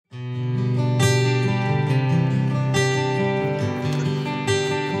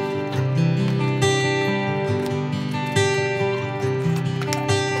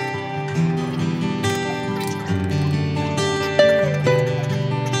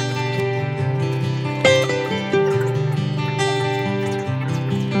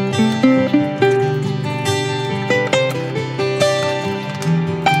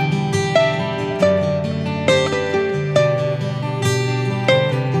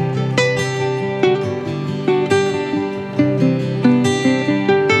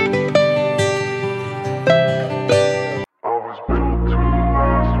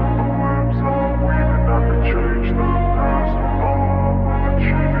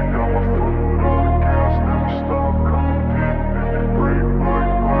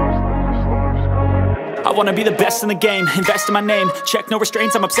I wanna be the best in the game, invest in my name. Check no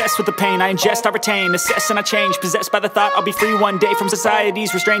restraints, I'm obsessed with the pain. I ingest, I retain, assess and I change. Possessed by the thought I'll be free one day from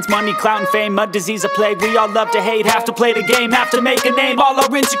society's restraints. Money, clout and fame, mud, disease, a plague. We all love to hate, have to play the game, have to make a name. All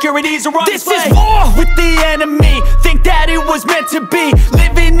our insecurities are on display. This is war with the enemy, think that it was meant to be.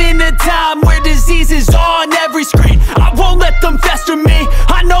 Living in a time where disease is on every screen. I won't let them fester me,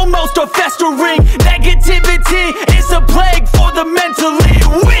 I know most are festering. Negativity is a plague for the mentally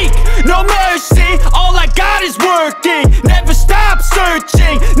weak. No mercy, all I got is working. Never stop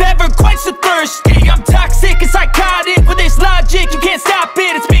searching, never quite so thirsty. I'm toxic and psychotic with this logic, you can't stop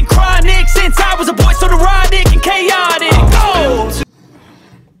it. It's been chronic since I was a boy, so neurotic and chaotic. Oh!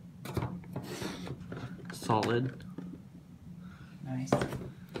 Solid. Nice.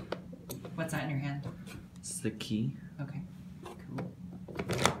 What's that in your hand? It's the key. Okay, cool.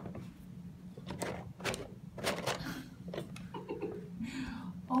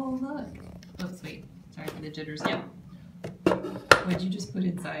 Oh, look. Oops, wait. Sorry for the jitters. Yep. What'd you just put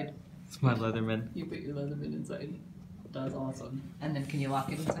inside? It's my Leatherman. You put your Leatherman inside. That's awesome. And then can you lock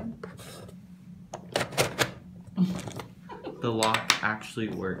it inside? The lock actually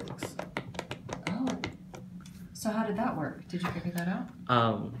works. Oh. So how did that work? Did you figure that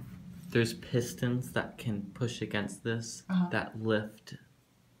out? There's pistons that can push against this that lift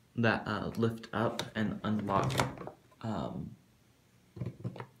up and unlock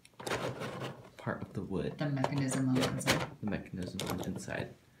part of the wood. The mechanism on the inside. The mechanism on the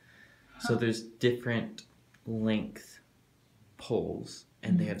inside. So there's different length poles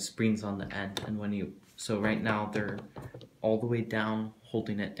and they have springs on the end, and when you right now they're all the way down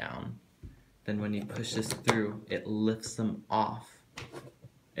holding it down. Then when you push this through, it lifts them off.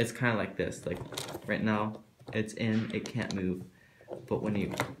 It's kind of like this, like right now it's in, it can't move, but when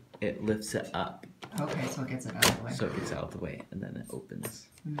it lifts it up. Okay, so it gets it out of the way. So it gets out of the way and then it opens.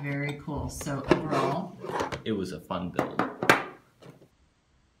 Very cool. So overall, it was a fun build.